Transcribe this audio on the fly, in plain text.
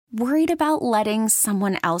Worried about letting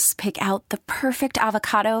someone else pick out the perfect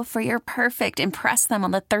avocado for your perfect impress them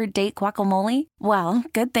on the third date guacamole? Well,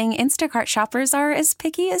 good thing Instacart shoppers are as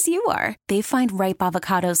picky as you are. They find ripe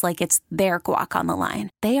avocados like it's their guac on the line.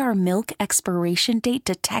 They are milk expiration date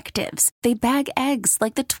detectives. They bag eggs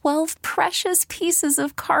like the 12 precious pieces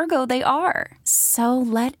of cargo they are. So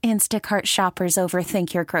let Instacart shoppers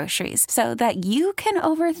overthink your groceries so that you can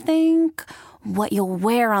overthink what you'll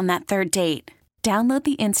wear on that third date. Download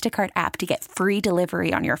the Instacart app to get free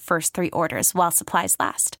delivery on your first 3 orders while supplies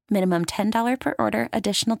last. Minimum $10 per order.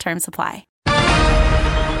 Additional terms apply.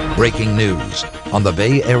 Breaking news on the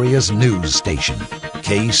Bay Area's news station,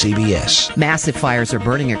 KCBS. Massive fires are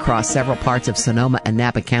burning across several parts of Sonoma and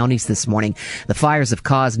Napa counties this morning. The fires have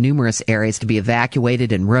caused numerous areas to be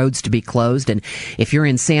evacuated and roads to be closed. And if you're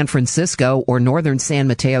in San Francisco or northern San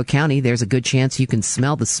Mateo County, there's a good chance you can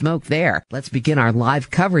smell the smoke there. Let's begin our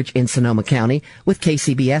live coverage in Sonoma County with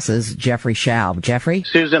KCBS's Jeffrey Schaub. Jeffrey?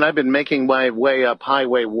 Susan, I've been making my way up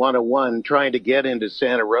Highway 101 trying to get into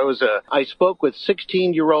Santa Rosa. I spoke with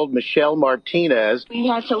 16-year-old Michelle Martinez. We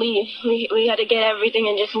had to leave. We had to get everything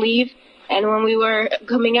and just leave. And when we were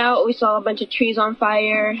coming out, we saw a bunch of trees on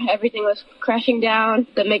fire. Everything was crashing down.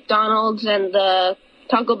 The McDonald's and the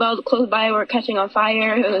Taco Bell close by were catching on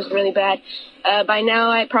fire. It was really bad. By now,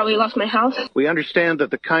 I probably lost my house. We understand that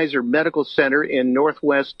the Kaiser Medical Center in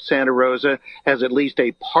northwest Santa Rosa has at least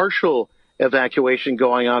a partial evacuation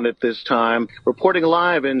going on at this time. Reporting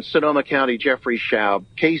live in Sonoma County, Jeffrey Schaub,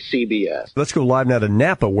 KCBS. Let's go live now to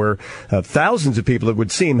Napa, where thousands of people, it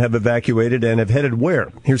would seem, have evacuated and have headed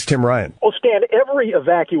where? Here's Tim Ryan. Well, Stan, every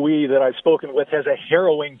evacuee that I've spoken with has a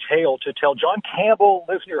harrowing tale to tell. John Campbell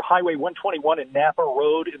lives near Highway 121 and Napa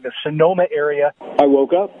Road in the Sonoma area. I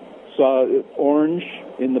woke up, saw orange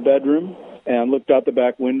in the bedroom, and looked out the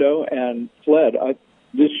back window and fled.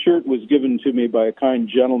 This shirt was given to me by a kind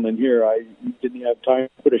gentleman here. I didn't have time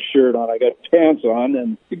to put a shirt on. I got pants on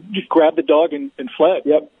and just grabbed the dog and fled.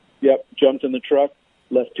 Yep. Jumped in the truck,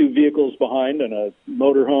 left 2 vehicles behind and a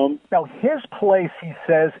motorhome. Now, his place, he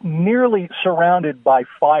says, nearly surrounded by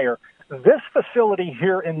fire. This facility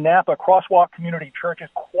here in Napa, Crosswalk Community Church, is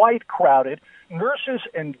quite crowded. Nurses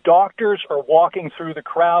and doctors are walking through the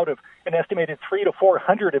crowd of an estimated 300 to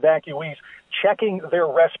 400 evacuees, checking their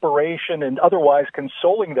respiration and otherwise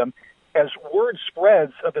consoling them as word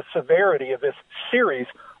spreads of the severity of this series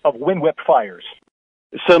of wind-whipped fires.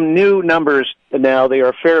 Some new numbers now. They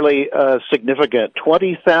are fairly significant.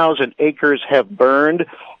 20,000 acres have burned.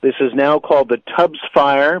 This is now called the Tubbs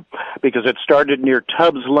Fire because it started near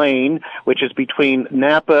Tubbs Lane, which is between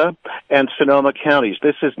Napa and Sonoma counties.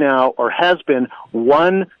 This is now, or has been,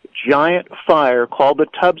 one giant fire called the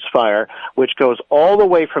Tubbs Fire, which goes all the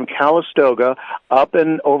way from Calistoga up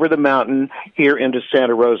and over the mountain here into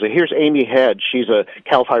Santa Rosa. Here's Amy Head. She's a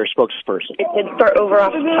CAL FIRE spokesperson. It did start over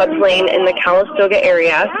off Tubbs Lane in the Calistoga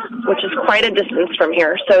area, which is quite a distance from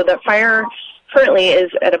here. So the fire currently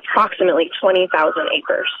is at approximately 20,000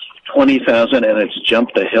 acres. 20,000, and it's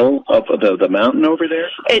jumped the hill up the mountain over there?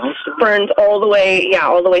 It's burned all the way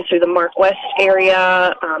through the Mark West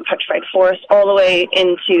area, petrified forest, all the way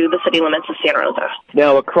into the city limits of Santa Rosa.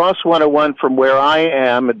 Now, across 101 from where I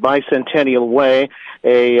am at Bicentennial Way,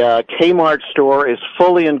 a Kmart store is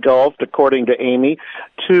fully engulfed, according to Amy.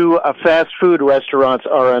 2 fast food restaurants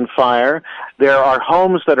are on fire. There are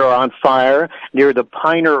homes that are on fire near the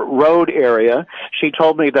Piner Road area. She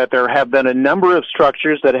told me that there have been a number of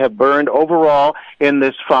structures that have burned overall in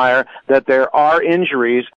this fire, that there are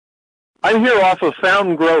injuries. I'm here off of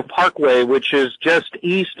Fountain Grove Parkway, which is just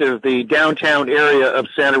east of the downtown area of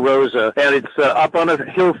Santa Rosa, and it's up on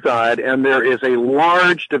a hillside, and there is a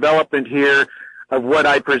large development here of what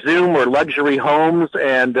I presume were luxury homes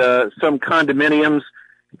and some condominiums,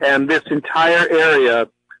 and this entire area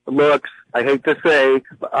looks, I hate to say,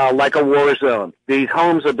 like a war zone. These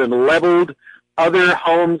homes have been leveled. Other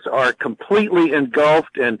homes are completely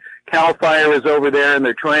engulfed, and CAL FIRE is over there, and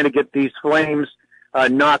they're trying to get these flames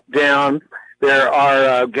knocked down. There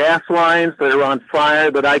are gas lines that are on fire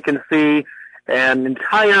that I can see, and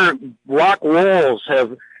entire rock walls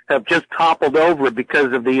have just toppled over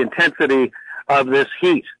because of the intensity of this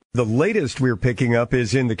heat. The latest we're picking up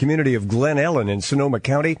is in the community of Glen Ellen in Sonoma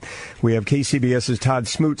County. We have KCBS's Todd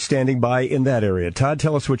Smoot standing by in that area. Todd,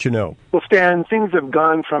 tell us what you know. Well, Stan, things have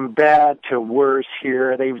gone from bad to worse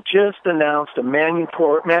here. They've just announced a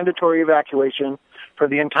mandatory evacuation for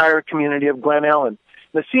the entire community of Glen Ellen.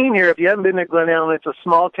 The scene here, if you haven't been to Glen Ellen, it's a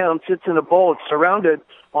small town, sits in a bowl. It's surrounded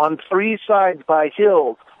on 3 sides by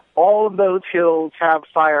hills. All of those hills have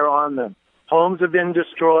fire on them. Homes have been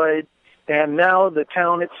destroyed. and now the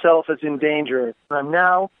town itself is in danger. I'm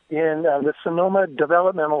now in the Sonoma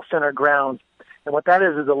Developmental Center grounds, and what that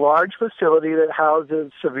is a large facility that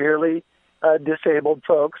houses severely disabled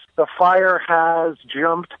folks. The fire has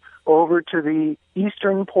jumped over to the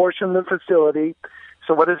eastern portion of the facility.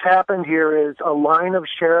 So what has happened here is a line of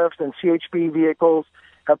sheriffs and CHP vehicles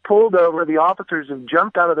have pulled over. The officers have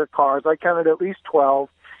jumped out of their cars. I counted at least 12,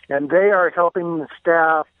 and they are helping the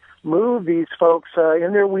staff move these folks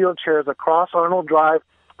in their wheelchairs across Arnold Drive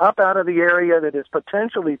up out of the area that is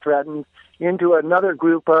potentially threatened into another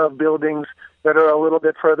group of buildings that are a little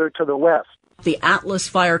bit further to the west. The Atlas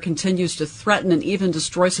fire continues to threaten and even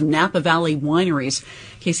destroy some Napa Valley wineries.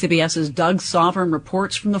 KCBS's Doug Sovereign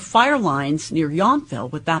reports from the fire lines near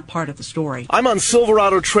Yountville with that part of the story. I'm on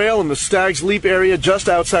Silverado Trail in the Stag's Leap area just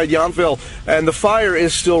outside Yountville, and the fire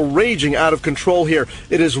is still raging out of control here.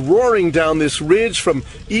 It is roaring down this ridge from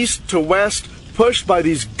east to west, pushed by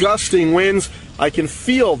these gusting winds. I can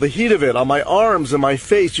feel the heat of it on my arms and my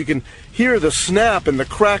face. You can hear the snap and the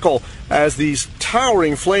crackle as these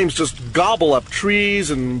towering flames just gobble up trees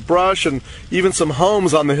and brush and even some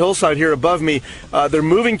homes on the hillside here above me. They're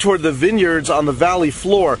moving toward the vineyards on the valley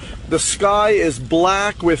floor. The sky is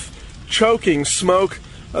black with choking smoke.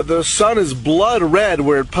 The sun is blood red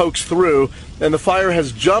where it pokes through, and the fire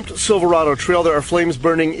has jumped Silverado Trail. There are flames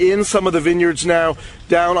burning in some of the vineyards now.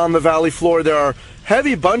 Down on the valley floor, there are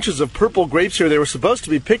heavy bunches of purple grapes here. They were supposed to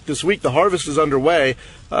be picked this week. The harvest is underway.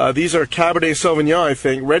 These are Cabernet Sauvignon, I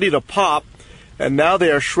think, ready to pop, and now they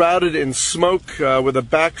are shrouded in smoke with a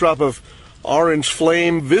backdrop of orange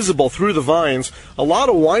flame visible through the vines. A lot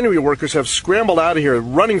of winery workers have scrambled out of here,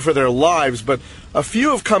 running for their lives, but a few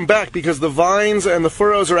have come back because the vines and the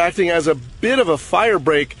furrows are acting as a bit of a fire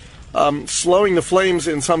break, slowing the flames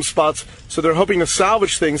in some spots, so they're hoping to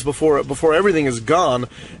salvage things before everything is gone.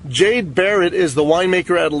 Jade Barrett is the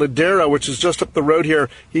winemaker at Ladera, which is just up the road here.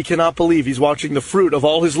 He cannot believe he's watching the fruit of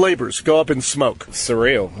all his labors go up in smoke.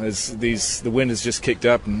 Surreal. The wind has just kicked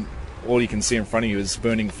up, and all you can see in front of you is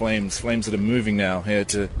burning flames that are moving now here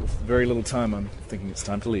to very little time. I'm thinking it's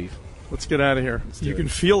time to leave. Let's get out of here. You can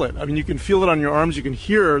feel it. I mean, you can feel it on your arms. You can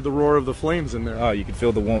hear the roar of the flames in there. Oh, you can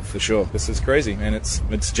feel the warmth for sure. This is crazy, and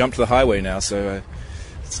it's jumped the highway now, so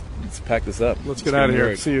let's pack this up. Let's get out of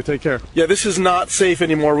here. See you. Take care. Yeah, this is not safe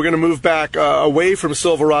anymore. We're going to move back away from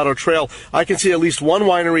Silverado Trail. I can see at least one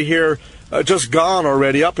winery here just gone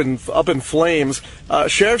already, up in flames.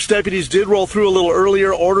 Sheriff's deputies did roll through a little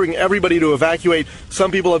earlier, ordering everybody to evacuate.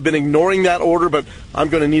 Some people have been ignoring that order, but I'm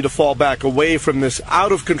going to need to fall back away from this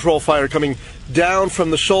out-of-control fire coming down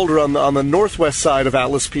from the shoulder on the northwest side of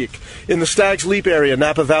Atlas Peak. In the Stag's Leap area,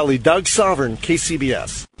 Napa Valley, Doug Sovereign,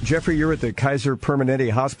 KCBS. Jeffrey, you're at the Kaiser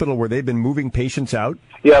Permanente Hospital where they've been moving patients out?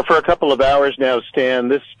 Yeah, for a couple of hours now, Stan.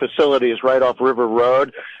 This facility is right off River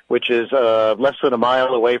Road, which is less than a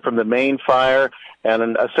mile away from the main fire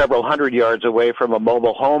and several hundred yards away from a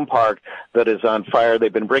mobile home park that is on fire.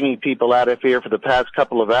 They've been bringing people out of here for the past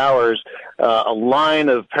couple of hours. A line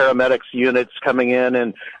of paramedics units coming in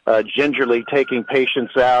and gingerly taking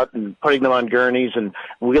patients out and putting them on gurneys and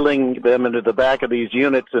wheeling them into the back of these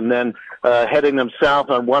units and then heading them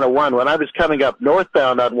south on 101. When I was coming up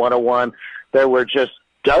northbound on 101, there were just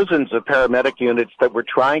dozens of paramedic units that were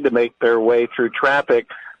trying to make their way through traffic,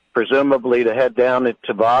 presumably to head down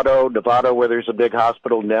to Nevada, where there's a big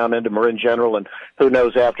hospital, down into Marin General, and who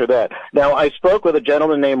knows after that. Now, I spoke with a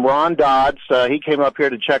gentleman named Ron Dodds. He came up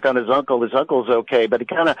here to check on his uncle. His uncle's okay, but he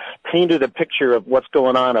kind of painted a picture of what's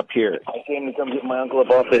going on up here. I came to come get my uncle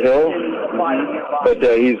up off the hill, but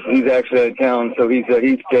he's actually out of town, so he's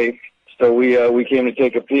safe. So we came to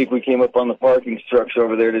take a peek. We came up on the parking structure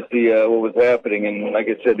over there to see what was happening, and like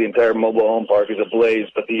I said, the entire mobile home park is ablaze,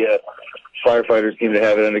 but the firefighters seem to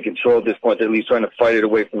have it under control at this point. They're at least trying to fight it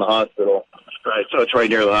away from the hospital. Right, so it's right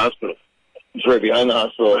near the hospital. It's right behind the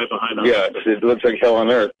hospital. Right behind the hospital. Yeah, it looks like hell on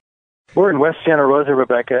earth. We're in West Santa Rosa,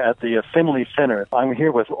 Rebecca, at the Finley Center. I'm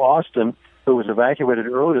here with Austin, who was evacuated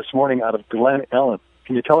early this morning out of Glen Ellen.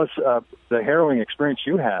 Can you tell us the harrowing experience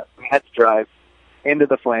you had? We had to drive into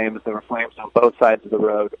the flames. There were flames on both sides of the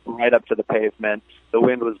road, right up to the pavement. The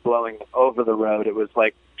wind was blowing over the road. It was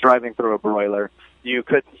like driving through a broiler. You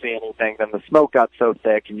couldn't see anything. Then the smoke got so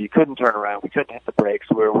thick, and you couldn't turn around. We couldn't hit the brakes.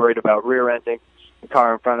 We were worried about rear-ending the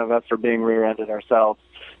car in front of us or being rear-ended ourselves.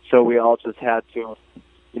 So we all just had to,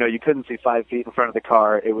 you couldn't see 5 feet in front of the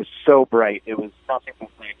car. It was so bright. It was nothing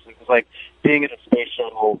but flames. It was like being in a space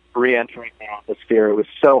shuttle, re-entering the atmosphere. It was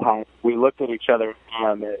so hot. We looked at each other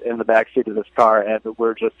in the back seat of this car, and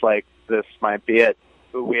we're just like, this might be it.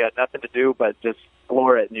 we had nothing to do but just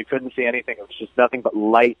explore it, and you couldn't see anything. It was just nothing but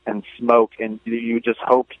light and smoke, and you just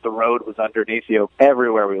hoped the road was underneath you.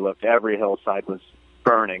 Everywhere we looked, every hillside was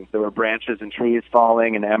burning. There were branches and trees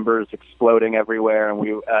falling and embers exploding everywhere, and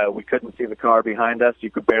we couldn't see the car behind us. You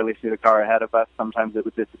could barely see the car ahead of us. Sometimes it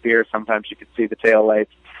would disappear. Sometimes you could see the taillights.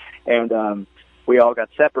 And we all got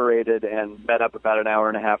separated and met up about an hour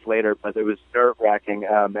and a half later, but it was nerve-wracking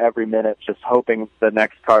every minute, just hoping the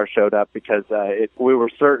next car showed up, because we were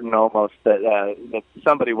certain almost that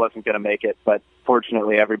somebody wasn't going to make it, but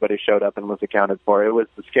fortunately everybody showed up and was accounted for. It was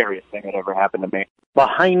the scariest thing that ever happened to me.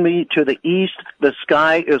 Behind me to the east, the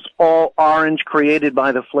sky is all orange, created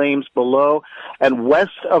by the flames below, and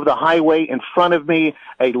west of the highway in front of me,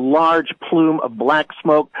 a large plume of black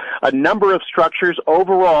smoke. A number of structures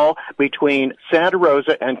overall between Santa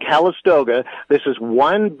Rosa and Calistoga. This is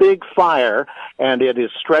one big fire, and it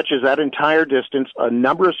stretches that entire distance. A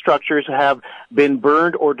number of structures have been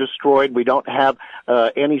burned or destroyed. We don't have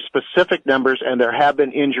any specific numbers, and there have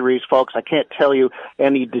been injuries, folks. I can't tell you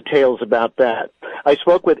any details about that. I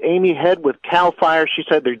spoke with Amy Head with CAL FIRE. She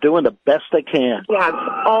said they're doing the best they can. We have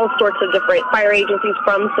all sorts of different fire agencies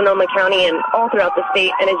from Sonoma County and all throughout the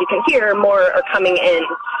state, and as you can hear, more are coming in.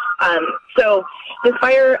 So this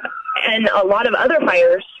fire and a lot of other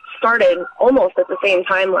fires started almost at the same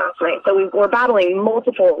time last night. So we're battling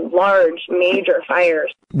multiple large, major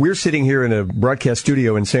fires. We're sitting here in a broadcast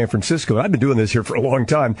studio in San Francisco. I've been doing this here for a long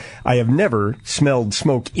time. I have never smelled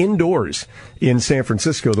smoke indoors in San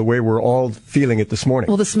Francisco the way we're all feeling it this morning.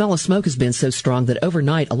 Well, the smell of smoke has been so strong that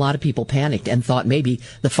overnight a lot of people panicked and thought maybe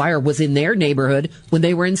the fire was in their neighborhood when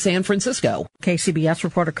they were in San Francisco. KCBS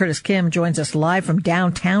reporter Curtis Kim joins us live from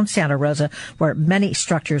downtown Santa Rosa, where many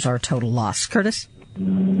structures are a total loss. Curtis?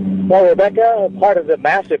 Well, Rebecca, part of the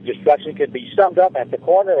massive destruction can be summed up at the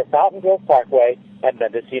corner of Fountain Grove Parkway and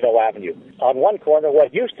Mendocino Avenue. On one corner,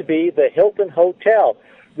 what used to be the Hilton Hotel,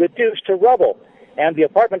 reduced to rubble, and the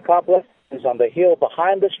apartment complex is on the hill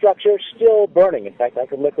behind the structure, still burning. In fact, I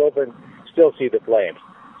can look over and still see the flames.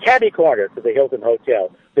 Catty corner to the Hilton Hotel,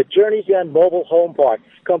 the Journey's End Mobile Home Park,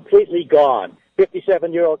 completely gone.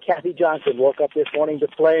 57-year-old Kathy Johnson woke up this morning to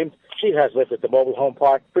flames. She has lived at the mobile home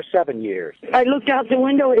park for 7 years. I looked out the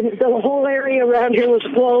window and the whole area around here was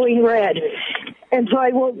glowing red. And so I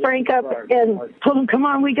woke Frank up and told him, come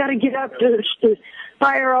on, we got to get up. There's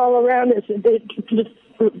fire all around us.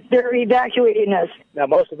 They're evacuating us. Now,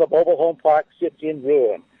 most of the mobile home park sits in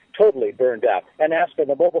ruin, totally burned out. And as for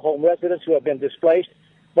the mobile home residents who have been displaced,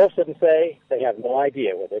 most of them say they have no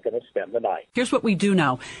idea where they're going to spend the night. Here's what we do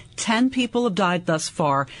know. 10 people have died thus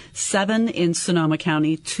far, 7 in Sonoma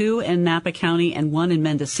County, 2 in Napa County, and 1 in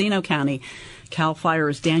Mendocino County. CAL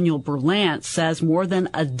FIRE's Daniel Berlant says more than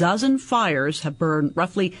a dozen fires have burned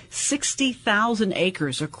roughly 60,000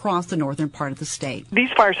 acres across the northern part of the state.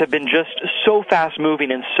 These fires have been just so fast-moving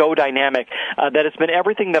and so dynamic that it's been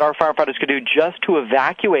everything that our firefighters could do just to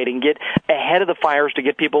evacuate and get ahead of the fires to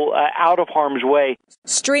get people out of harm's way.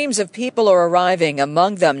 Streams of people are arriving,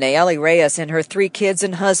 among them Nayeli Reyes and her 3 kids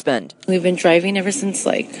and husband. We've been driving ever since,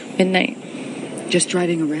 midnight. Just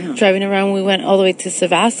driving around? Driving around. We went all the way to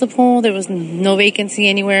Sevastopol. There was no vacancy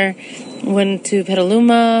anywhere. Went to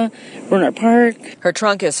Petaluma, Bernard Park. Her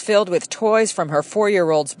trunk is filled with toys from her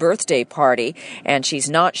 4-year-old's birthday party, and she's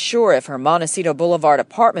not sure if her Montecito Boulevard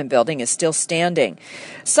apartment building is still standing.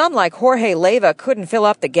 Some, like Jorge Leyva, couldn't fill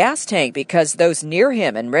up the gas tank because those near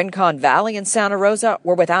him in Rincon Valley in Santa Rosa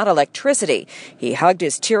were without electricity. He hugged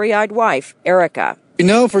his teary-eyed wife, Erica. We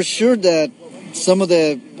know for sure that some of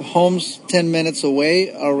the homes 10 minutes away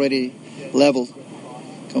are already leveled,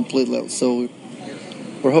 complete level. So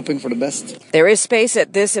we're hoping for the best. There is space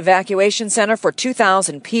at this evacuation center for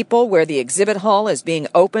 2,000 people, where the exhibit hall is being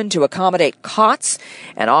opened to accommodate cots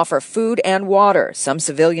and offer food and water. Some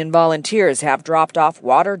civilian volunteers have dropped off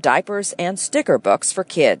water, diapers, and sticker books for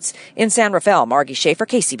kids. In San Rafael, Margie Schaefer,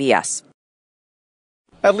 KCBS.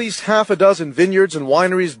 At least half a dozen vineyards and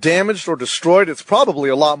wineries damaged or destroyed. It's probably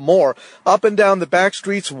a lot more. Up and down the back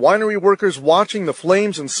streets, winery workers watching the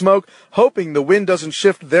flames and smoke, hoping the wind doesn't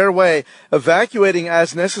shift their way, evacuating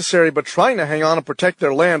as necessary, but trying to hang on and protect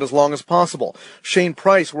their land as long as possible. Shane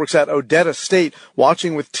Price works at Odette Estate,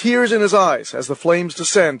 watching with tears in his eyes as the flames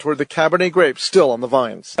descend toward the Cabernet grapes still on the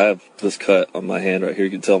vines. I have this cut on my hand right here.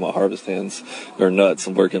 You can tell my harvest hands are nuts.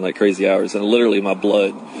 I'm working like crazy hours, and literally my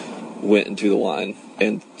blood went into the wine,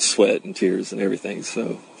 and sweat and tears and everything,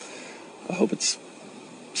 so I hope it's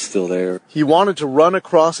still there. He wanted to run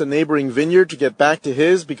across a neighboring vineyard to get back to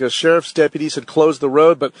his because sheriff's deputies had closed the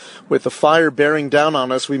road, but with the fire bearing down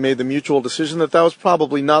on us, we made the mutual decision that was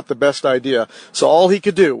probably not the best idea. So all he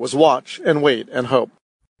could do was watch and wait and hope.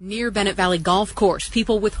 Near Bennett Valley Golf Course,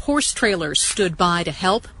 people with horse trailers stood by to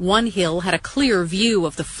help. One hill had a clear view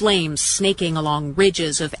of the flames snaking along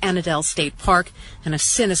ridges of Annandale State Park and a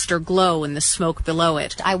sinister glow in the smoke below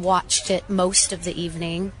it. I watched it most of the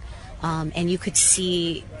evening, and you could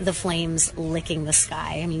see the flames licking the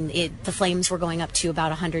sky. I mean, the flames were going up to about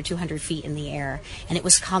 100, 200 feet in the air, and it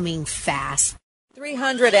was coming fast.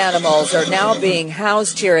 300 animals are now being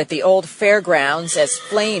housed here at the old fairgrounds as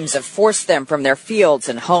flames have forced them from their fields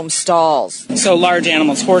and home stalls. So large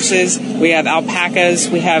animals, horses, we have alpacas,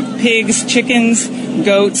 we have pigs, chickens,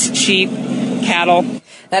 goats, sheep, cattle.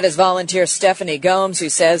 That is volunteer Stephanie Gomes, who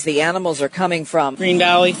says the animals are coming from Green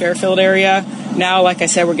Valley, Fairfield area. Now, like I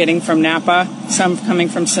said, we're getting from Napa, some coming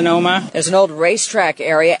from Sonoma. There's an old racetrack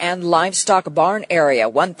area and livestock barn area,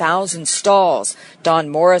 1,000 stalls. Don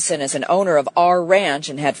Morrison is an owner of our ranch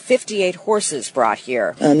and had 58 horses brought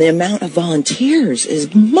here. The amount of volunteers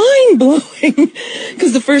is mind-blowing.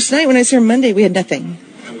 Because the first night when I was here Monday, we had nothing.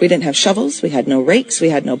 We didn't have shovels, we had no rakes, we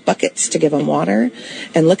had no buckets to give them water.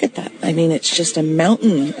 And look at that. I mean, it's just a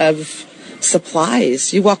mountain of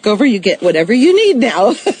supplies. You walk over, you get whatever you need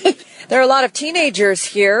now. There are a lot of teenagers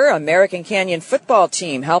here. American Canyon football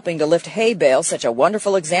team helping to lift hay bales, such a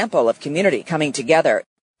wonderful example of community coming together.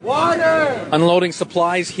 Water! Unloading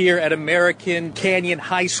supplies here at American Canyon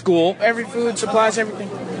High School. Every food, supplies, everything.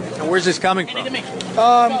 And where's this coming from?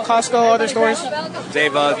 Costco, other stores.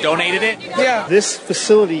 They've donated it? Yeah. This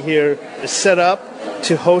facility here is set up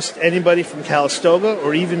to host anybody from Calistoga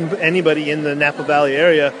or even anybody in the Napa Valley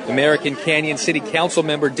area. American Canyon City Council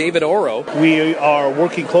member David Oro. We are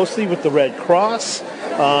working closely with the Red Cross,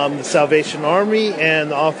 the Salvation Army,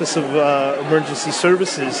 and the Office of Emergency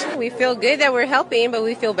Services. We feel good that we're helping, but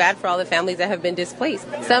we feel bad for all the families that have been displaced.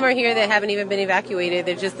 Some are here that haven't even been evacuated.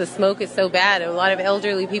 They're just, the smoke is so bad. A lot of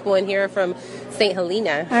elderly people in here from St.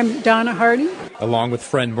 Helena. I'm Donna Hardy. Along with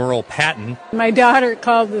friend Merle Patton. My daughter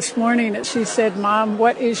called this morning and she said, Mom,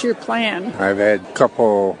 what is your plan? I've had a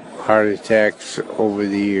couple heart attacks over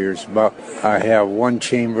the years, but I have one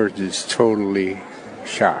chamber that's totally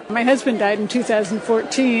shot. My husband died in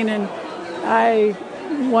 2014 and I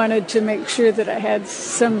wanted to make sure that I had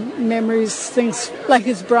some memories, things like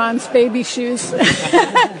his bronze baby shoes.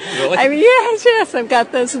 Really? I mean, yes, I've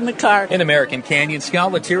got those in the car. In American Canyon,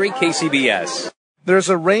 Scott Lettieri, KCBS. There's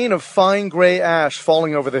a rain of fine gray ash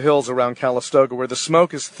falling over the hills around Calistoga where the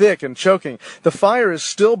smoke is thick and choking. The fire is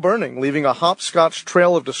still burning, leaving a hopscotch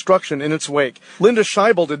trail of destruction in its wake. Linda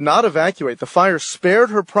Scheibel did not evacuate. The fire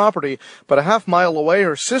spared her property, but a half-mile away,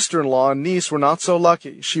 her sister-in-law and niece were not so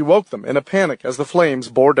lucky. She woke them in a panic as the flames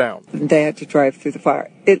bore down. They had to drive through the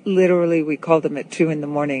fire. It literally, we called them at 2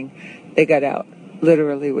 a.m. They got out.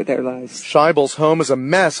 Literally with their lives. Scheibel's home is a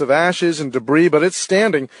mess of ashes and debris, but it's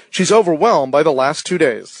standing. She's overwhelmed by the last 2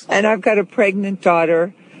 days. And I've got a pregnant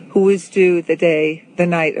daughter who was due the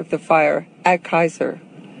night of the fire at Kaiser.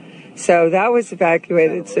 So that was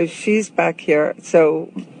evacuated. So she's back here.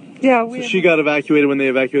 So, yeah. So she got evacuated when they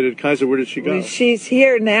evacuated Kaiser. Where did she go? She's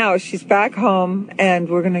here now. She's back home, and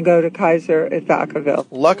we're going to go to Kaiser at Vacaville.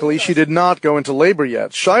 Luckily, she did not go into labor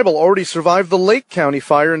yet. Scheibel already survived the Lake County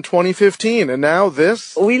fire in 2015, and now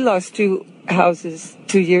this? We lost 2 houses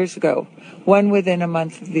 2 years ago, one within a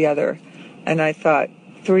month of the other. And I thought,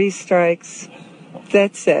 3 strikes,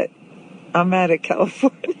 that's it. I'm out of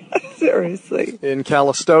California, seriously. In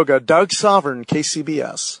Calistoga, Doug Sovereign,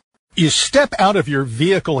 KCBS. You step out of your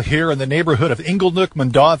vehicle here in the neighborhood of Inglenook,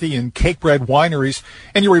 Mondavi, and Cakebread wineries,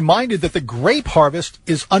 and you're reminded that the grape harvest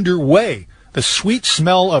is underway. The sweet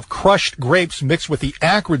smell of crushed grapes mixed with the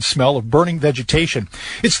acrid smell of burning vegetation.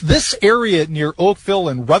 It's this area near Oakville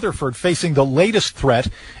and Rutherford facing the latest threat.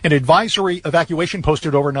 An advisory evacuation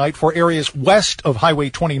posted overnight for areas west of Highway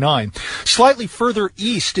 29. Slightly further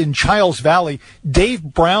east in Childs Valley, Dave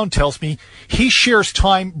Brown tells me he shares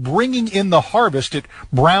time bringing in the harvest at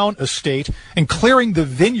Brown Estate and clearing the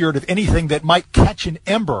vineyard of anything that might catch an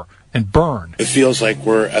ember and burn. It feels like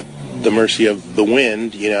we're at the mercy of the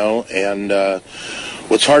wind, and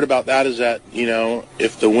what's hard about that is that,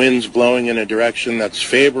 if the wind's blowing in a direction that's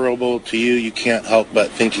favorable to you, you can't help but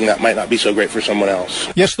thinking that might not be so great for someone else.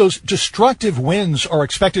 Yes, those destructive winds are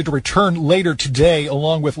expected to return later today,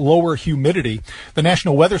 along with lower humidity. The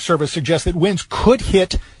National Weather Service suggests that winds could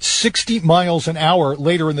hit 60 miles an hour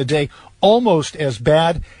later in the day, almost as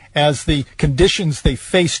bad as the conditions they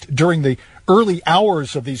faced during the early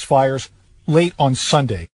hours of these fires late on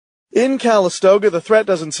Sunday. In Calistoga, the threat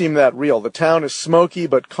doesn't seem that real. The town is smoky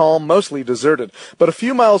but calm, mostly deserted. But a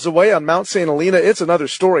few miles away on Mount St. Helena, it's another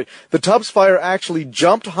story. The Tubbs fire actually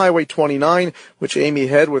jumped Highway 29, which Amy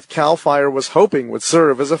Head with CAL FIRE was hoping would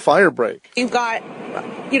serve as a fire break. You've got,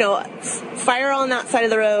 fire on that side of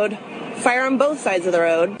the road, fire on both sides of the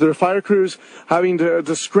road. There are fire crews having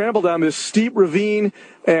to scramble down this steep ravine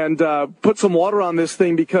and put some water on this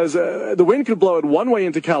thing because the wind could blow it one way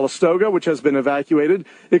into Calistoga, which has been evacuated.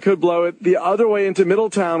 It could blow it the other way into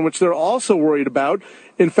Middletown, which they're also worried about.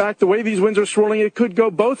 In fact, the way these winds are swirling, it could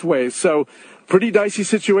go both ways. So pretty dicey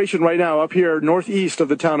situation right now up here northeast of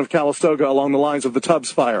the town of Calistoga along the lines of the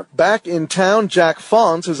Tubbs fire. Back in town, Jack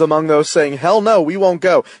Fons is among those saying, hell no, we won't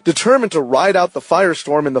go, determined to ride out the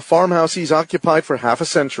firestorm in the farmhouse he's occupied for half a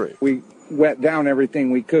century. We wet down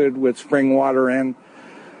everything we could with spring water and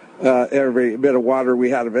every bit of water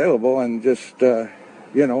we had available, and just,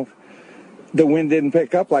 the wind didn't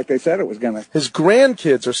pick up like they said it was going to. His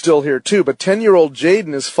grandkids are still here, too, but 10-year-old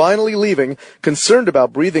Jaden is finally leaving, concerned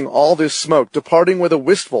about breathing all this smoke, departing with a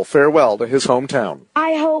wistful farewell to his hometown.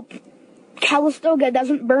 I hope Calistoga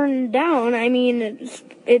doesn't burn down. I mean,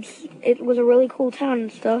 it was a really cool town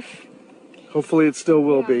and stuff. Hopefully it still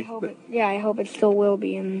will be. I hope it still will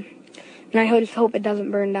be, and I just hope it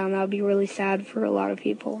doesn't burn down. That would be really sad for a lot of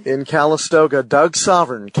people. In Calistoga, Doug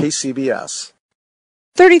Sovereign, KCBS.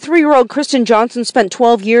 33-year-old Kristen Johnson spent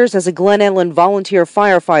 12 years as a Glen Ellen volunteer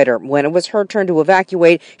firefighter. When it was her turn to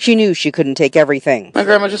evacuate, she knew she couldn't take everything. My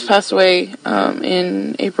grandma just passed away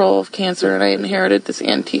in April of cancer, and I inherited this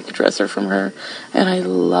antique dresser from her, and I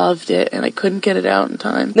loved it, and I couldn't get it out in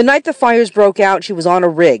time. The night the fires broke out, she was on a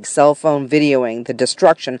rig, cell phone videoing the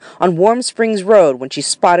destruction on Warm Springs Road when she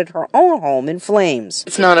spotted her own home in flames.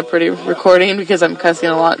 It's not a pretty recording because I'm cussing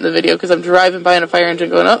a lot in the video because I'm driving by in a fire engine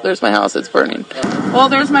going, oh, there's my house, it's burning. Well,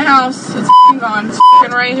 there's my house. It's gone. It's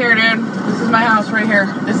right here, dude. This is my house right here.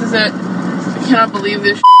 This is it. I cannot believe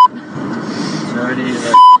this.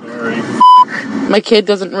 Sorry. My kid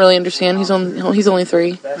doesn't really understand. He's only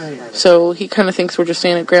 3, so he kind of thinks we're just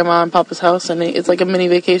staying at Grandma and Papa's house, and it's like a mini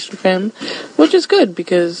vacation for him, which is good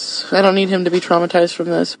because I don't need him to be traumatized from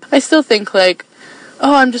this. I still think like,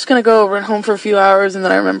 oh, I'm just gonna go over and home for a few hours, and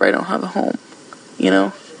then I remember I don't have a home,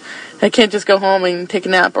 I can't just go home and take a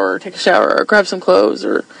nap or take a shower or grab some clothes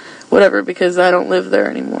or whatever because I don't live there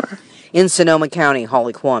anymore. In Sonoma County,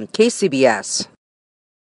 Holly Kwon, KCBS.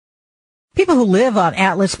 People who live on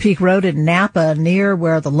Atlas Peak Road in Napa, near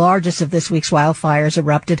where the largest of this week's wildfires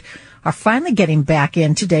erupted, are finally getting back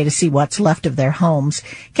in today to see what's left of their homes.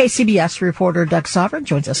 KCBS reporter Doug Sovereign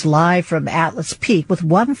joins us live from Atlas Peak with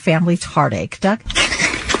one family's heartache. Doug?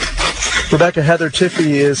 Rebecca Heather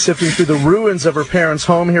Tiffey is sifting through the ruins of her parents'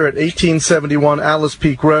 home here at 1871 Atlas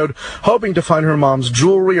Peak Road, hoping to find her mom's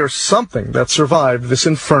jewelry or something that survived this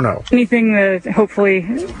inferno. Anything that hopefully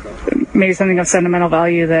maybe something of sentimental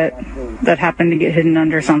value that happened to get hidden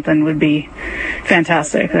under something would be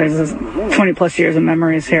fantastic. There's 20 plus years of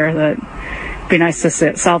memories here that be nice to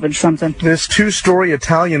salvage something. This 2-story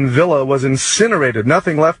Italian villa was incinerated.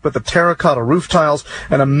 Nothing left but the terracotta roof tiles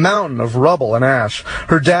and a mountain of rubble and ash.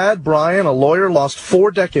 Her dad, Brian, a lawyer, lost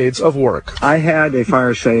 4 decades of work. I had a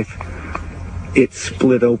fire safe. It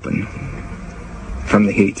split open from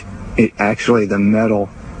the heat. The metal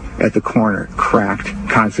at the corner cracked.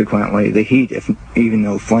 Consequently, the heat, even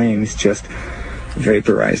though flames, just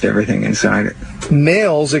vaporized everything inside it.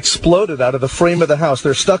 Nails exploded out of the frame of the house.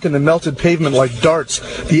 They're stuck in the melted pavement like darts.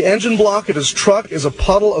 The engine block of his truck is a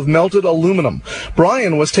puddle of melted aluminum.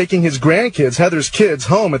 Brian was taking his grandkids, Heather's kids,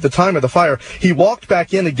 home at the time of the fire. He walked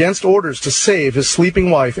back in against orders to save his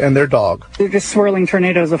sleeping wife and their dog. They're just swirling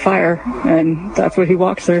tornadoes of fire, and that's what he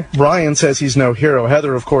walks through. Brian says he's no hero.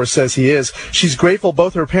 Heather, of course, says he is. She's grateful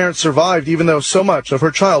both her parents survived, even though so much of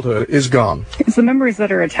her childhood is gone. It's the memories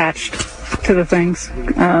that are attached to the things.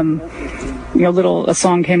 A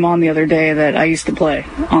song came on the other day that I used to play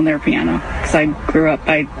on their piano because I grew up.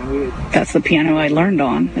 That's the piano I learned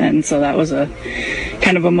on, and so that was a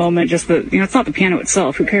kind of a moment. Just it's not the piano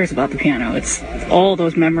itself. Who cares about the piano? It's all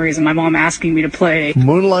those memories and my mom asking me to play.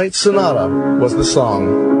 Moonlight Sonata was the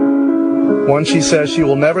song. One she says she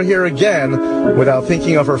will never hear again without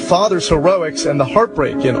thinking of her father's heroics and the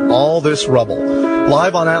heartbreak in all this rubble.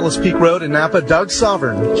 Live on Atlas Peak Road in Napa, Doug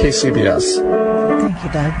Sovereign, KCBS. Thank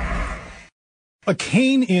you, Doug. A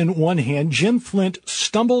cane in one hand, Jim Flint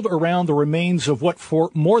stumbled around the remains of what for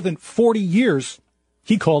more than 40 years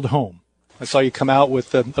he called home. I saw you come out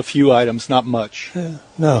with a few items, not much.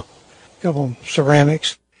 No, a couple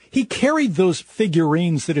ceramics. He carried those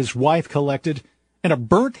figurines that his wife collected and a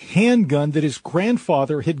burnt handgun that his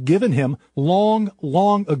grandfather had given him long,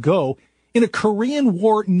 long ago in a Korean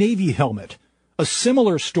War Navy helmet. A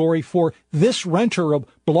similar story for this renter a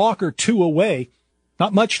block or two away.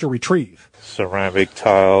 Not much to retrieve. Ceramic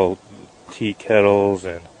tile, tea kettles,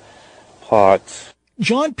 and pots.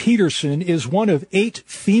 John Peterson is one of 8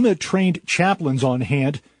 FEMA-trained chaplains on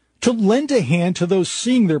hand to lend a hand to those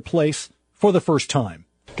seeing their place for the first time.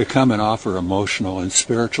 To come and offer emotional and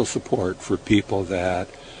spiritual support for people that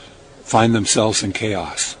find themselves in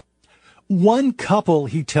chaos. One couple,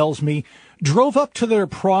 he tells me, drove up to their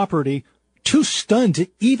property, too stunned to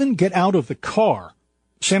even get out of the car.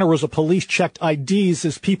 Santa Rosa police checked IDs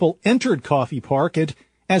as people entered Coffey Park and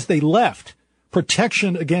as they left.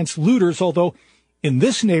 Protection against looters, although in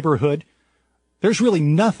this neighborhood, there's really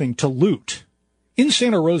nothing to loot. In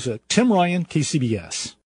Santa Rosa, Tim Ryan,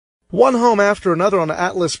 KCBS. One home after another on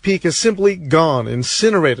Atlas Peak is simply gone,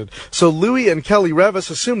 incinerated. So Louis and Kelly Revis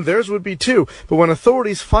assumed theirs would be too, but when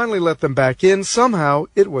authorities finally let them back in, somehow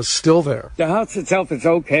it was still there. The house itself is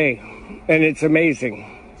okay, and it's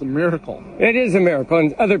amazing. It's a miracle. It is a miracle,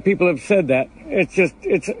 and other people have said that.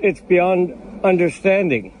 It's beyond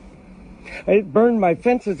understanding. It burned my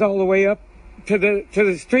fences all the way up to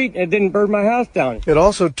the street. It didn't burn my house down. It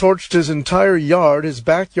also torched his entire yard, his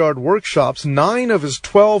backyard workshops, 9 of his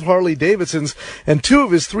 12 Harley Davidsons, and 2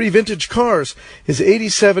 of his 3 vintage cars. His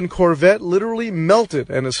 87 Corvette literally melted,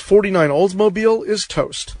 and his 49 Oldsmobile is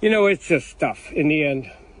toast. You know, it's just stuff in the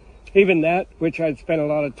end. Even that, which I'd spent a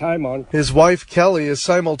lot of time on. His wife, Kelly, is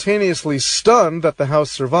simultaneously stunned that the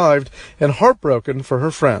house survived and heartbroken for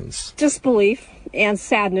her friends. Disbelief and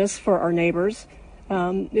sadness for our neighbors.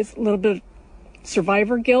 It's a little bit of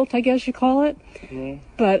survivor guilt, I guess you call it. Mm-hmm.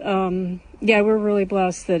 But, yeah, we're really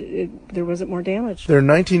blessed that there wasn't more damage. Their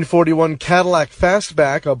 1941 Cadillac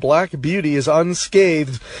Fastback, a black beauty, is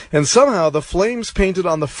unscathed, and somehow the flames painted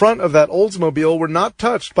on the front of that Oldsmobile were not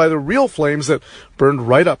touched by the real flames that burned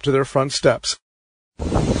right up to their front steps.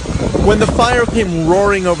 When the fire came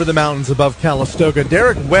roaring over the mountains above Calistoga,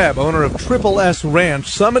 Derek Webb, owner of Triple S Ranch,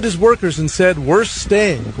 summoned his workers and said, "We're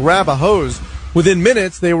staying. Grab a hose." Within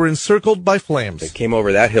minutes, they were encircled by flames. It came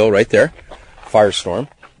over that hill right there, firestorm.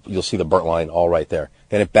 You'll see the burnt line all right there.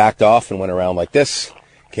 Then it backed off and went around like this,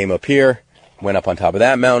 came up here, went up on top of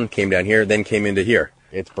that mountain, came down here, then came into here.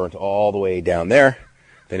 It's burnt all the way down there.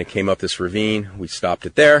 Then it came up this ravine. We stopped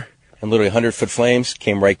it there, and literally 100-foot flames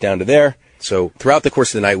came right down to there. So throughout the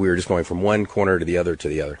course of the night, we were just going from one corner to the other to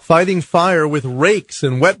the other. Fighting fire with rakes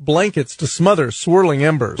and wet blankets to smother swirling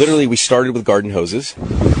embers. Literally, we started with garden hoses.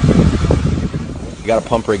 We got a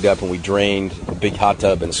pump rigged up, and we drained a big hot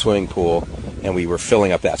tub and a swimming pool, and we were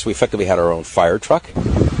filling up that. So we effectively had our own fire truck.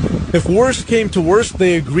 If worst came to worst,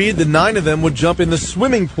 they agreed the 9 of them would jump in the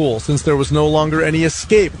swimming pool since there was no longer any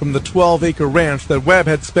escape from the 12-acre ranch that Webb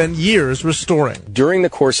had spent years restoring. During the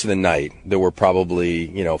course of the night, there were probably,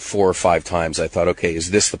 4 or 5 times I thought, okay,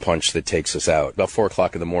 is this the punch that takes us out? About 4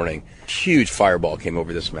 o'clock in the morning, huge fireball came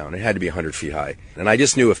over this mountain. It had to be 100 feet high. And I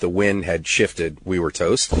just knew if the wind had shifted, we were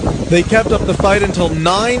toast. They kept up the fight until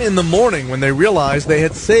 9 in the morning when they realized they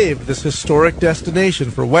had saved this historic destination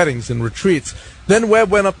for weddings and retreats. Then Webb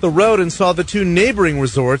went up the road and saw the 2 neighboring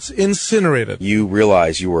resorts incinerated. You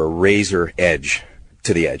realize you were a razor edge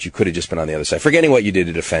to the edge. You could have just been on the other side. Forgetting what you did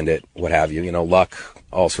to defend it, what have you, luck,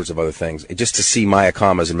 all sorts of other things. Just to see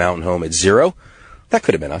Mayakamas and Mountain Home at 0, that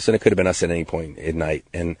could have been us, and it could have been us at any point at night.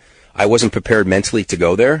 And I wasn't prepared mentally to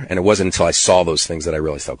go there, and it wasn't until I saw those things that I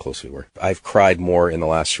realized how close we were. I've cried more in the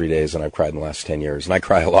last 3 days than I've cried in the last 10 years, and I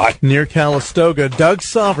cry a lot. Near Calistoga, Doug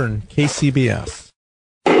Sovereign, KCBS.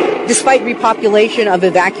 Despite repopulation of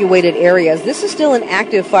evacuated areas, this is still an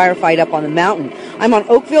active firefight up on the mountain. I'm on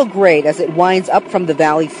Oakville Grade as it winds up from the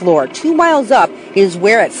valley floor. 2 miles up is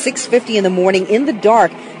where at 6:50 in the morning in the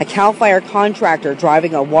dark, a CAL FIRE contractor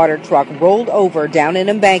driving a water truck rolled over down an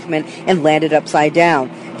embankment and landed upside down.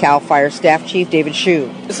 CAL FIRE Staff Chief David Shue.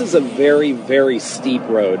 This is a very, very steep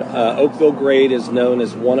road. Oakville Grade is known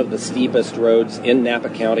as one of the steepest roads in Napa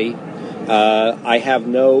County. I have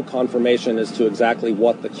no confirmation as to exactly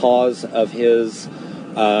what the cause of his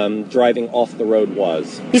driving off the road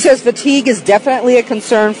was. He says fatigue is definitely a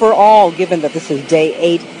concern for all, given that this is day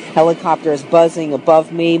 8. Helicopters buzzing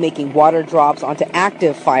above me, making water drops onto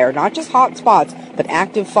active fire, not just hot spots, but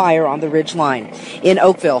active fire on the ridgeline. In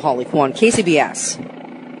Oakville, Holly Kwan, KCBS.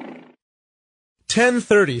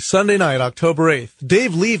 10:30 Sunday night, October 8th.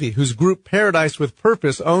 Dave Levy, whose group Paradise with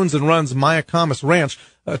Purpose owns and runs Mayakamas Ranch,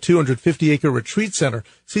 a 250-acre retreat center,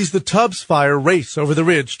 sees the Tubbs fire race over the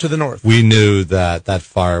ridge to the north. We knew that that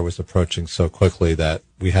fire was approaching so quickly that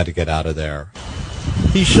we had to get out of there.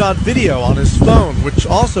 He shot video on his phone, which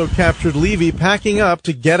also captured Levy packing up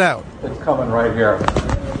to get out. It's coming right here.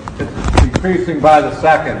 It's increasing by the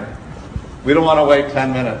second. We don't want to wait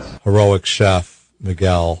 10 minutes. Heroic chef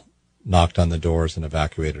Miguel knocked on the doors and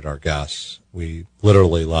evacuated our guests. We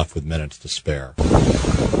literally left with minutes to spare.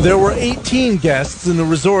 There were 18 guests in the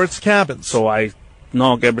resort's cabins. So I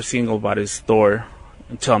knock every single body's door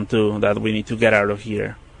and tell them that we need to get out of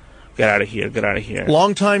here. Get out of here, get out of here.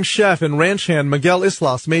 Longtime chef and ranch hand Miguel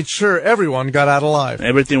Islas made sure everyone got out alive.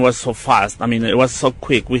 Everything was so fast. I mean, it was so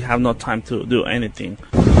quick. We have no time to do anything.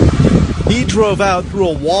 He drove out through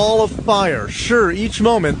a wall of fire, sure each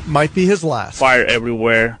moment might be his last. Fire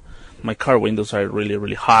everywhere. My car windows are really,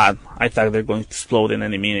 really hot. I thought they're going to explode in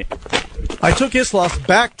any minute. I took Islas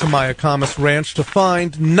back to Mayacamas Ranch to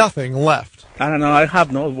find nothing left. I don't know. I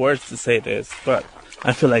have no words to say this, but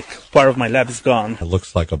I feel like part of my life is gone. It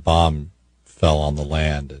looks like a bomb fell on the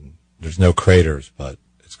land, and there's no craters, but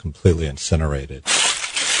it's completely incinerated.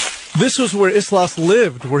 This was where Islas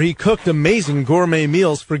lived, where he cooked amazing gourmet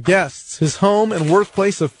meals for guests. His home and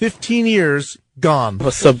workplace of 15 years gone. It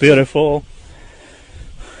was so beautiful.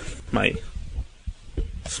 My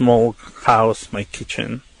small house, my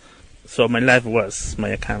kitchen. So my life was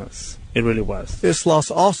Mayacamas. It really was. Islas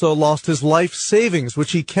also lost his life savings,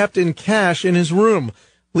 which he kept in cash in his room.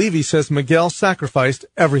 Levy says Miguel sacrificed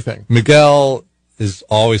everything. Miguel is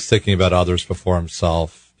always thinking about others before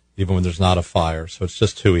himself, even when there's not a fire. So it's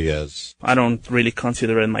just who he is. I don't really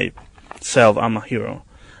consider myself I'm a hero.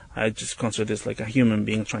 I just consider this like a human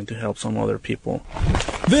being trying to help some other people.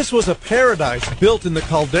 This was a paradise built in the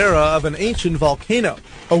caldera of an ancient volcano.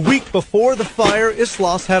 A week before the fire,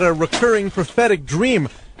 Islas had a recurring prophetic dream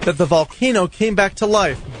that the volcano came back to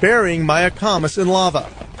life, burying Mayacamas in lava.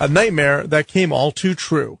 A nightmare that came all too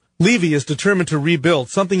true. Levy is determined to rebuild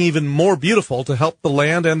something even more beautiful to help the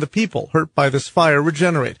land and the people hurt by this fire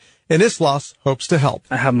regenerate. And Islas hopes to help.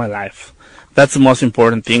 I have my life. That's the most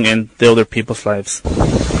important thing, and the other people's lives.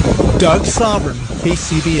 Doug Sovereign,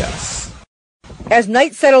 KCBS. As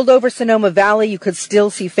night settled over Sonoma Valley, you could still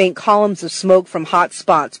see faint columns of smoke from hot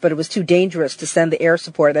spots, but it was too dangerous to send the air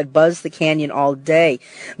support that buzzed the canyon all day.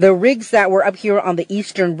 The rigs that were up here on the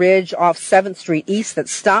eastern ridge off 7th Street East that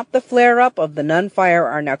stopped the flare-up of the Nun fire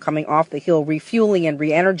are now coming off the hill, refueling and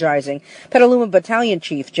re-energizing. Petaluma Battalion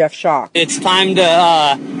Chief Jeff Shaw. It's time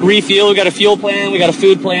to refuel. We got a fuel plan. We got a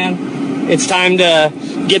food plan. It's time to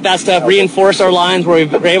get that stuff, reinforce our lines where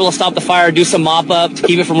we're able to stop the fire, do some mop-up to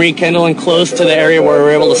keep it from rekindling close to the area where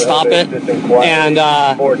we're able to stop it,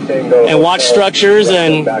 and watch structures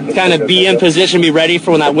and kind of be in position, be ready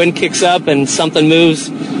for when that wind kicks up and something moves.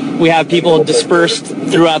 We have people dispersed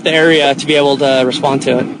throughout the area to be able to respond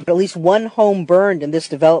to it. At least one home burned in this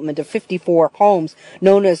development of 54 homes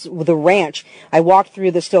known as the Ranch. I walked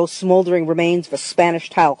through the still smoldering remains of a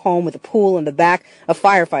Spanish tile home with a pool in the back, a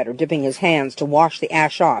firefighter dipping his hands to wash the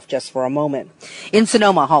ash off just for a moment. In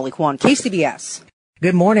Sonoma, Holly Kwan, KCBS.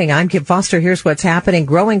 Good morning. I'm Kim Foster. Here's what's happening.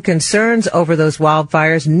 Growing concerns over those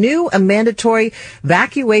wildfires. New mandatory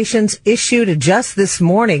evacuations issued just this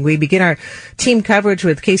morning. We begin our team coverage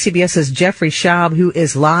with KCBS's Jeffrey Schaub, who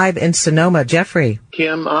is live in Sonoma. Jeffrey.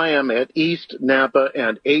 Kim, I am at East Napa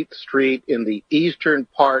and 8th Street in the eastern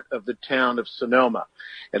part of the town of Sonoma.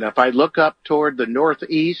 And if I look up toward the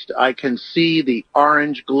northeast, I can see the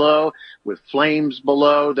orange glow with flames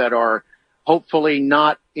below that are hopefully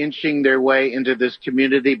not inching their way into this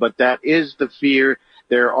community, but that is the fear.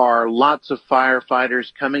 There are lots of firefighters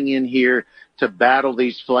coming in here to battle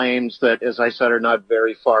these flames that, as I said, are not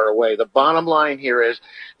very far away. The bottom line here is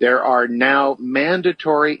there are now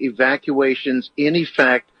mandatory evacuations in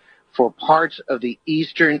effect for parts of the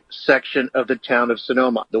eastern section of the town of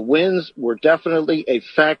Sonoma. The winds were definitely a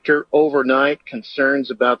factor overnight, concerns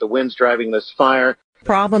about the winds driving this fire.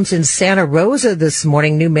 Problems in Santa Rosa this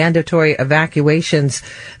morning, new mandatory evacuations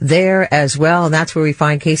there as well. And that's where we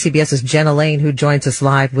find KCBS's Jenna Lane, who joins us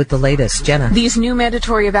live with the latest. Jenna. These new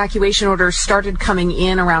mandatory evacuation orders started coming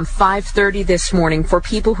in around 5:30 this morning for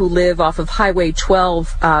people who live off of Highway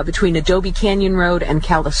 12 between Adobe Canyon Road and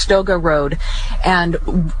Calistoga Road.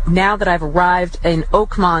 And now that I've arrived in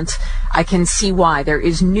Oakmont, I can see why. There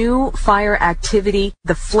is new fire activity.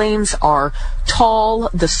 The flames are tall.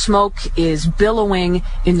 The smoke is billowing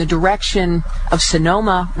in the direction of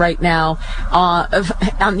Sonoma right now.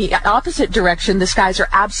 On the opposite direction, the skies are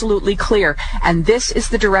absolutely clear. And this is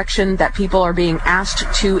the direction that people are being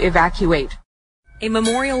asked to evacuate. A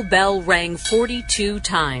memorial bell rang 42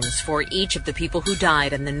 times for each of the people who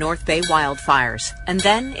died in the North Bay wildfires. And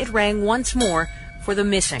then it rang once more for the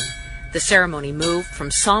missing. The ceremony moved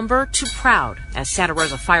from somber to proud as Santa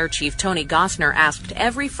Rosa Fire Chief Tony Gossner asked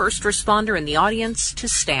every first responder in the audience to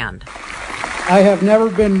stand. I have never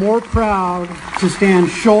been more proud to stand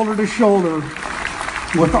shoulder to shoulder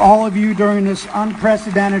with all of you during this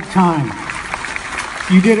unprecedented time.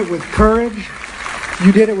 You did it with courage.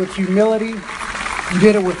 You did it with humility. You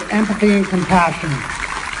did it with empathy and compassion.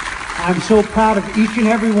 I'm so proud of each and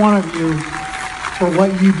every one of you for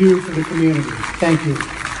what you do for the community. Thank you.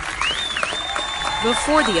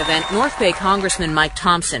 Before the event, North Bay Congressman Mike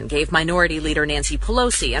Thompson gave Minority Leader Nancy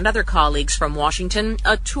Pelosi and other colleagues from Washington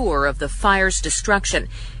a tour of the fire's destruction.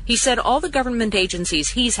 He said all the government agencies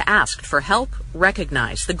he's asked for help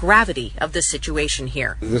recognize the gravity of the situation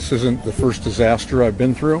here. This isn't the first disaster I've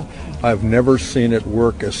been through. I've never seen it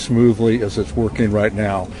work as smoothly as it's working right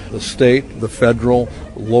now. The state, the federal,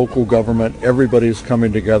 local government, everybody's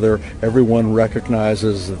coming together. Everyone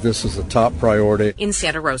recognizes that this is a top priority. In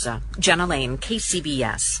Santa Rosa, Jenna Lane,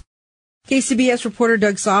 KCBS. KCBS reporter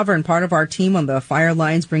Doug Sovereign, part of our team on the fire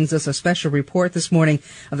lines, brings us a special report this morning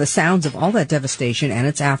of the sounds of all that devastation and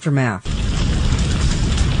its aftermath.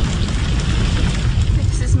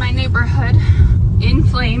 This is my neighborhood in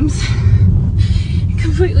flames,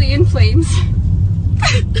 completely in flames.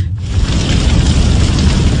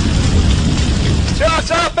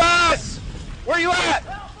 Josh, up us! Where you at?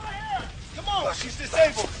 Come on, she's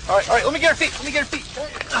disabled. All right, let me get her feet.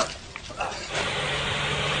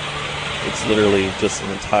 It's literally just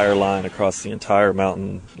an entire line across the entire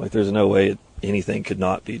mountain. Like, there's no way anything could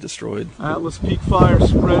not be destroyed. Atlas Peak fire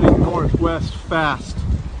spreading northwest fast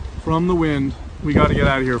from the wind. We got to get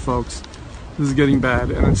out of here, folks. This is getting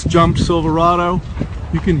bad. And it's jumped Silverado.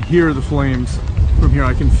 You can hear the flames from here.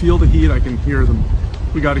 I can feel the heat. I can hear them.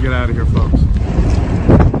 We got to get out of here, folks.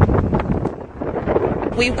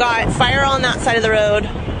 We've got fire on that side of the road.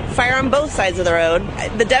 Fire on both sides of the road.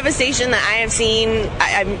 The devastation that I have seen,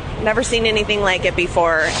 I've never seen anything like it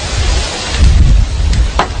before.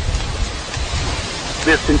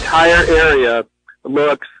 This entire area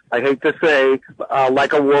looks, I hate to say,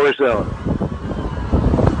 like a war zone.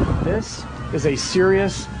 This is a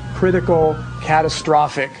serious, critical,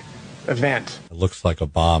 catastrophic event. It looks like a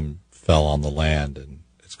bomb fell on the land and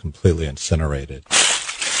it's completely incinerated.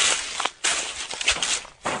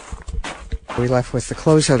 We left with the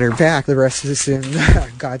clothes on our back. The rest is in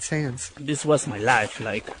God's hands. This was my life.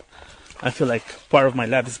 Like, I feel like part of my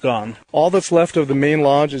life is gone. All that's left of the main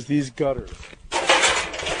lodge is these gutters.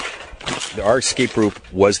 Our escape route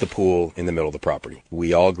was the pool in the middle of the property.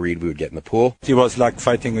 We all agreed we would get in the pool. It was like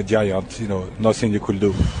fighting a giant, nothing you could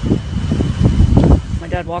do. My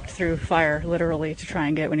dad walked through fire, literally, to try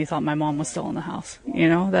and get when he thought my mom was still in the house.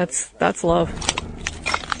 That's love.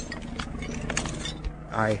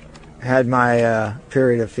 I had my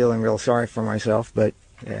period of feeling real sorry for myself, but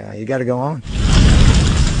yeah, you got to go on.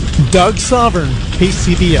 Doug Sovereign,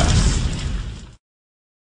 KCBS.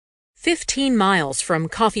 15 miles from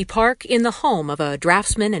Coffey Park, in the home of a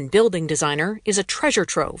draftsman and building designer, is a treasure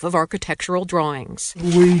trove of architectural drawings.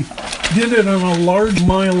 We did it on a large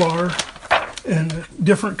Mylar and a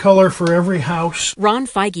different color for every house. Ron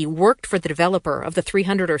Feige worked for the developer of the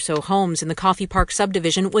 300 or so homes in the Coffey Park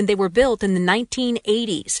subdivision when they were built in the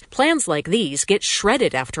 1980s. Plans like these get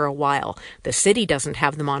shredded after a while. The city doesn't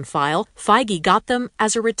have them on file. Feige got them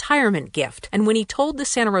as a retirement gift. And when he told the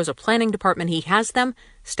Santa Rosa Planning Department he has them,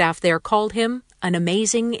 staff there called him an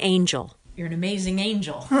amazing angel. You're an amazing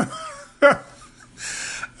angel.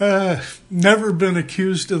 Never been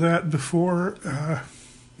accused of that before.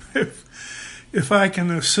 If I can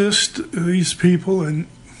assist these people and...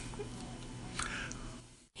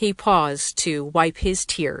 He paused to wipe his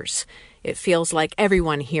tears. It feels like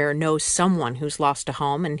everyone here knows someone who's lost a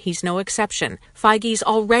home, and he's no exception. Feige's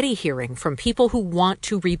already hearing from people who want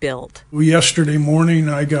to rebuild. Yesterday morning,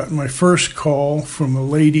 I got my first call from a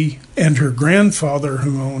lady and her grandfather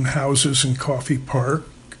who own houses in Coffey Park.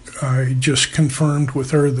 I just confirmed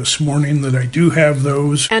with her this morning that I do have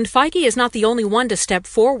those. And Feige is not the only one to step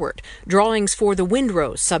forward. Drawings for the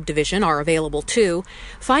Windrose subdivision are available too.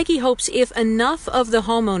 Feige hopes if enough of the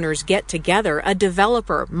homeowners get together, a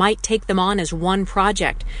developer might take them on as one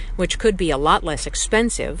project, which could be a lot less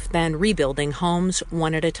expensive than rebuilding homes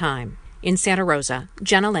one at a time. In Santa Rosa,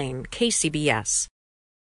 Jenna Lane, KCBS.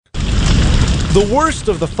 The worst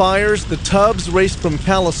of the fires, the Tubbs raced from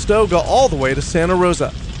Calistoga all the way to Santa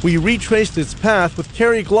Rosa. We retraced its path with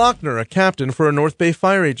Kerry Glockner, a captain for a North Bay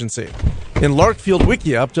fire agency. In Larkfield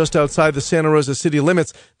Wickiup, just outside the Santa Rosa city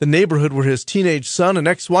limits, the neighborhood where his teenage son and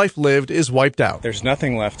ex-wife lived is wiped out. There's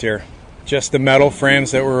nothing left here. Just the metal frames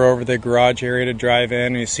that were over the garage area to drive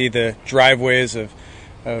in. And you see the driveways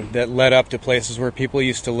that led up to places where people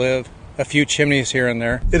used to live. A few chimneys here and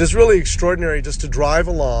there. It is really extraordinary just to drive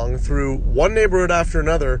along through one neighborhood after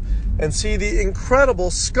another and see the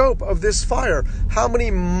incredible scope of this fire. How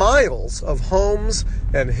many miles of homes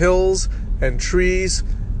and hills and trees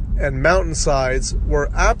and mountainsides were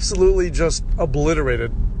absolutely just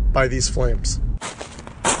obliterated by these flames.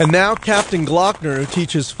 And now Captain Glockner, who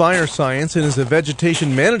teaches fire science and is a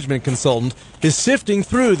vegetation management consultant, is sifting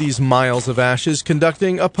through these miles of ashes,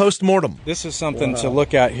 conducting a post-mortem. This is something to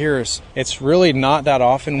look at here. It's really not that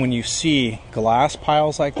often when you see glass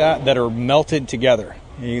piles like that are melted together.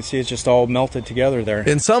 You can see it's just all melted together there.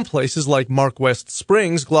 In some places, like Mark West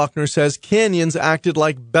Springs, Glockner says canyons acted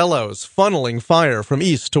like bellows, funneling fire from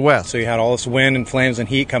east to west. So you had all this wind and flames and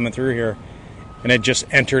heat coming through here, and it just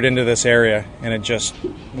entered into this area, and it just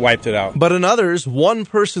wiped it out. But in others, one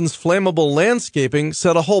person's flammable landscaping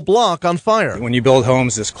set a whole block on fire. When you build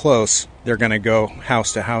homes this close, they're going to go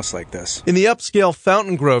house to house like this. In the upscale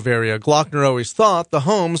Fountain Grove area, Glockner always thought the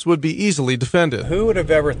homes would be easily defended. Who would have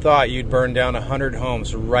ever thought you'd burn down 100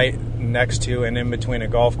 homes right next to and in between a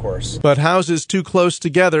golf course? But houses too close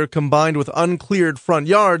together, combined with uncleared front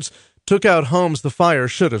yards, took out homes the fire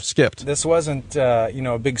should have skipped. This wasn't,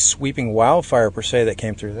 a big sweeping wildfire per se that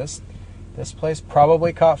came through this. This place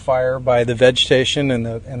probably caught fire by the vegetation and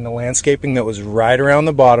the landscaping that was right around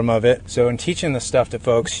the bottom of it. So in teaching this stuff to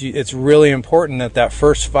folks, it's really important that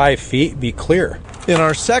first 5 feet be clear. In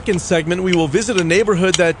our second segment, we will visit a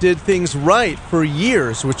neighborhood that did things right for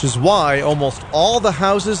years, which is why almost all the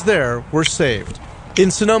houses there were saved.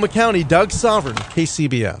 In Sonoma County, Doug Sovereign,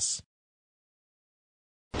 KCBS.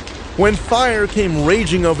 When fire came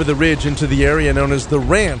raging over the ridge into the area known as the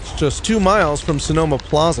Ranch, just 2 miles from Sonoma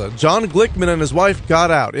Plaza, John Glickman and his wife got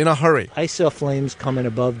out in a hurry. I saw flames coming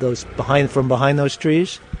above from behind those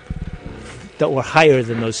trees that were higher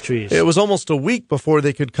than those trees. It was almost a week before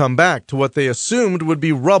they could come back to what they assumed would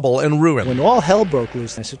be rubble and ruin. When all hell broke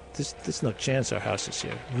loose, I said, there's no chance our house is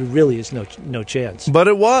here. There really is no chance. But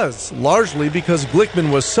it was, largely because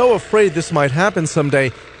Glickman was so afraid this might happen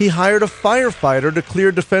someday, he hired a firefighter to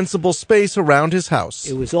clear defensible space around his house.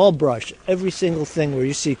 It was all brush. Every single thing where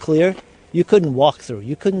you see clear, you couldn't walk through.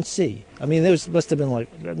 You couldn't see. I mean, it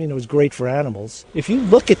was great for animals. If you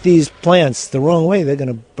look at these plants the wrong way, they're going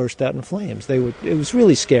to burst out in flames. It was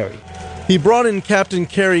really scary. He brought in Captain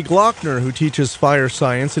Kerry Glockner, who teaches fire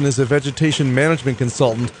science and is a vegetation management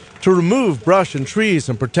consultant, to remove brush and trees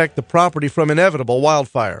and protect the property from inevitable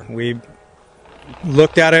wildfire. We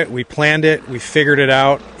looked at it, we planned it, we figured it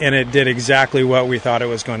out, and it did exactly what we thought it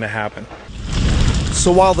was going to happen.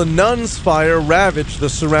 So while the Nuns fire ravaged the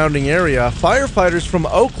surrounding area, firefighters from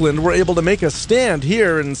Oakland were able to make a stand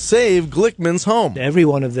here and save Glickman's home. Every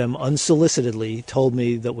one of them unsolicitedly told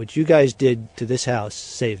me that what you guys did to this house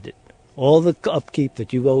saved it. All the upkeep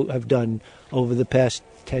that you have done over the past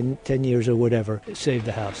 10 years or whatever saved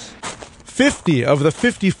the house. 50 of the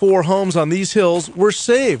 54 homes on these hills were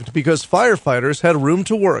saved because firefighters had room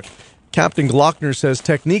to work. Captain Glockner says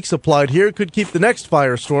techniques applied here could keep the next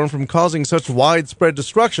firestorm from causing such widespread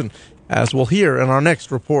destruction, as we'll hear in our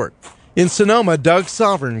next report. In Sonoma, Doug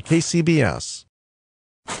Sovereign, KCBS.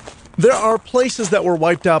 There are places that were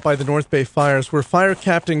wiped out by the North Bay fires where Fire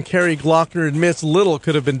Captain Kerry Glockner admits little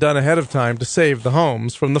could have been done ahead of time to save the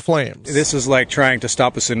homes from the flames. This is like trying to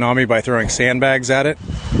stop a tsunami by throwing sandbags at it.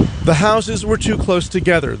 The houses were too close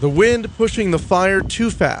together, the wind pushing the fire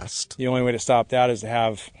too fast. The only way to stop that is to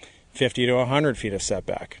have 50 to 100 feet of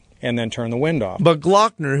setback, and then turn the wind off. But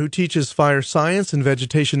Glockner, who teaches fire science and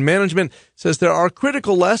vegetation management, says there are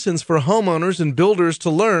critical lessons for homeowners and builders to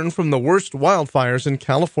learn from the worst wildfires in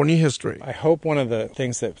California history. I hope one of the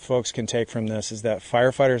things that folks can take from this is that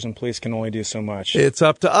firefighters and police can only do so much. It's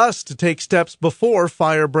up to us to take steps before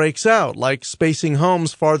fire breaks out, like spacing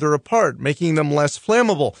homes farther apart, making them less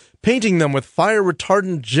flammable, painting them with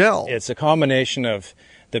fire-retardant gel. It's a combination of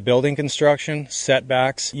the building construction,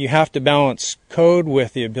 setbacks. You have to balance code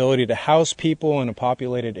with the ability to house people in a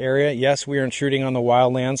populated area. Yes, we are intruding on the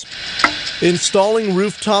wildlands. Installing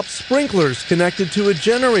rooftop sprinklers connected to a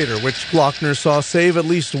generator, which Glockner saw save at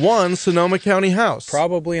least one Sonoma County house.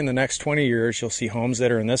 Probably in the next 20 years, you'll see homes that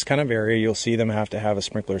are in this kind of area, you'll see them have to have a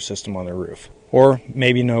sprinkler system on their roof. Or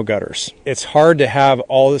maybe no gutters. It's hard to have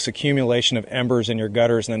all this accumulation of embers in your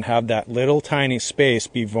gutters and then have that little tiny space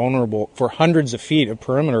be vulnerable for hundreds of feet of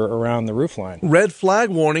perimeter around the roofline. Red flag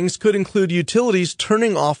warnings could include utilities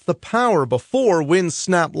turning off the power before winds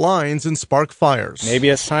snap lines and spark fires. Maybe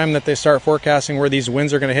it's time that they start forecasting where these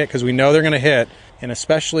winds are going to hit, because we know they're going to hit. And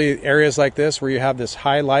especially areas like this where you have this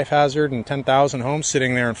high life hazard and 10,000 homes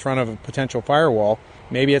sitting there in front of a potential firewall,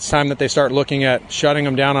 maybe it's time that they start looking at shutting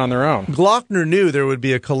them down on their own. Glockner knew there would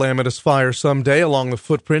be a calamitous fire someday along the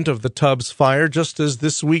footprint of the Tubbs fire, just as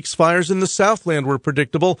this week's fires in the Southland were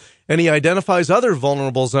predictable, and he identifies other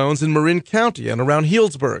vulnerable zones in Marin County and around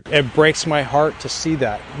Healdsburg. It breaks my heart to see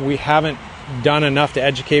that. We haven't done enough to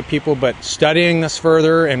educate people, but studying this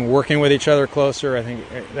further and working with each other closer, I think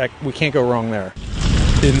that we can't go wrong there.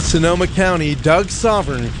 In Sonoma County, Doug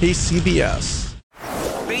Sovereign, KCBS.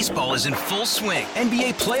 Baseball is in full swing.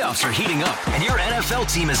 NBA playoffs are heating up, and your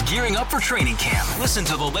NFL team is gearing up for training camp. Listen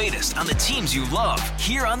to the latest on the teams you love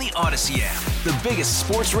here on the Odyssey app. The biggest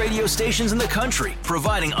sports radio stations in the country,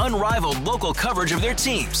 providing unrivaled local coverage of their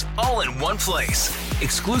teams, all in one place.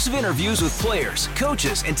 Exclusive interviews with players,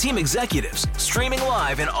 coaches, and team executives, streaming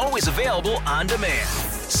live and always available on demand.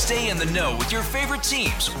 Stay in the know with your favorite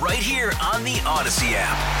teams right here on the Odyssey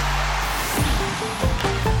app.